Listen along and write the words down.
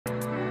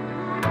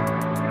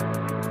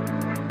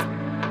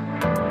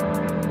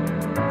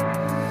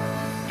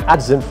At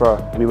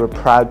Zinfra, we were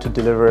proud to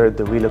deliver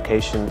the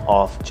relocation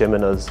of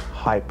Jemena's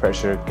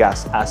high-pressure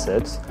gas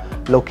assets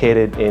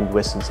located in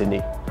Western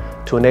Sydney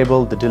to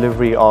enable the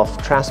delivery of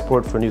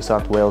Transport for New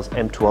South Wales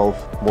M12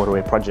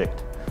 Motorway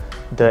project.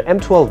 The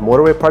M12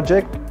 Motorway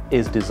project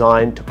is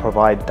designed to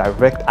provide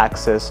direct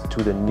access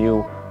to the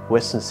new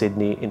Western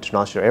Sydney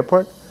International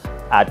Airport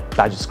at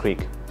Badger's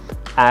Creek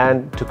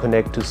and to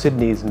connect to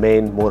Sydney's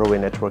main motorway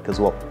network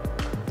as well.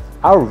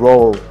 Our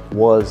role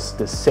was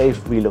the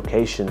safe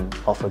relocation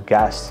of a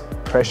gas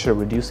pressure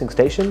reducing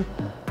station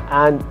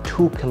and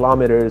 2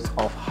 kilometers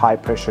of high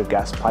pressure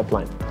gas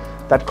pipeline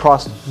that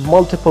crossed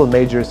multiple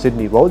major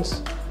Sydney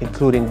roads,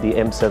 including the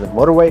M7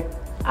 motorway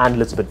and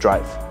Elizabeth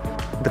Drive.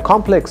 The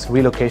complex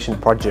relocation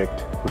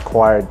project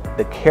required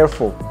the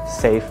careful,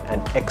 safe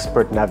and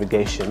expert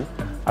navigation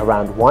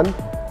around one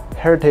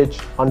heritage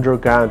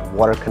underground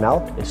water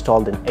canal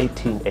installed in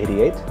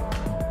 1888.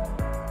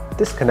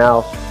 This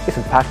canal, if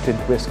impacted,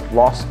 risked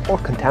loss or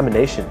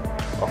contamination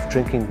of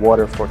drinking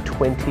water for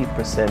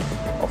 20%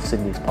 of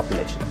Sydney's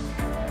population.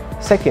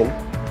 Second,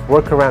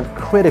 work around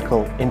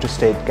critical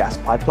interstate gas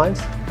pipelines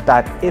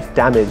that, if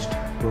damaged,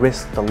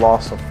 risk the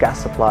loss of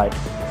gas supply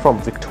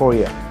from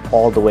Victoria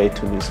all the way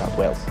to New South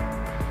Wales.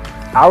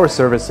 Our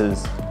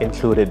services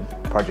included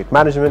project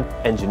management,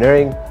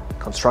 engineering,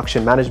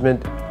 construction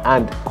management,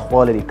 and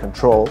quality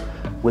control,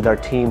 with our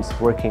teams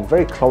working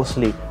very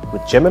closely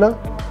with Jemena,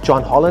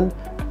 John Holland,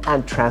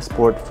 and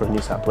Transport for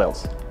New South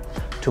Wales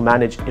to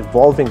manage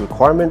evolving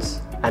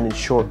requirements and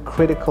ensure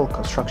critical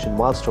construction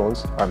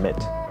milestones are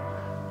met.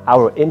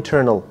 Our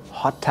internal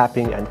hot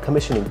tapping and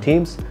commissioning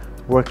teams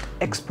worked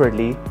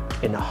expertly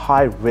in a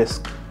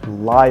high-risk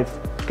live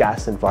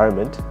gas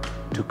environment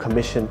to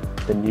commission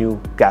the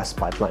new gas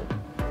pipeline.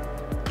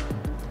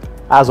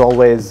 As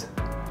always,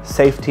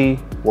 safety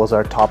was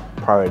our top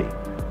priority,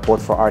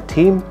 both for our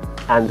team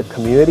and the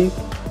community,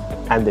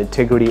 and the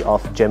integrity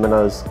of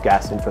Jemena's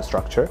gas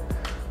infrastructure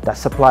that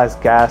supplies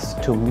gas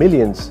to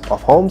millions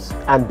of homes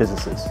and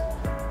businesses.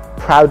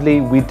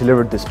 Proudly, we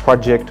delivered this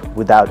project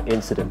without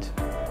incident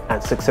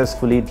and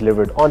successfully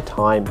delivered on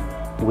time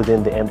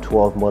within the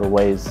M12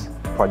 Motorway's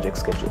project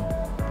schedule.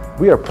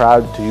 We are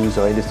proud to use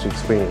our industry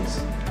experience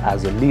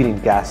as a leading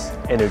gas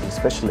energy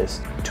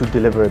specialist to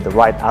deliver the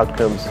right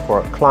outcomes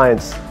for our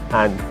clients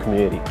and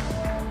community.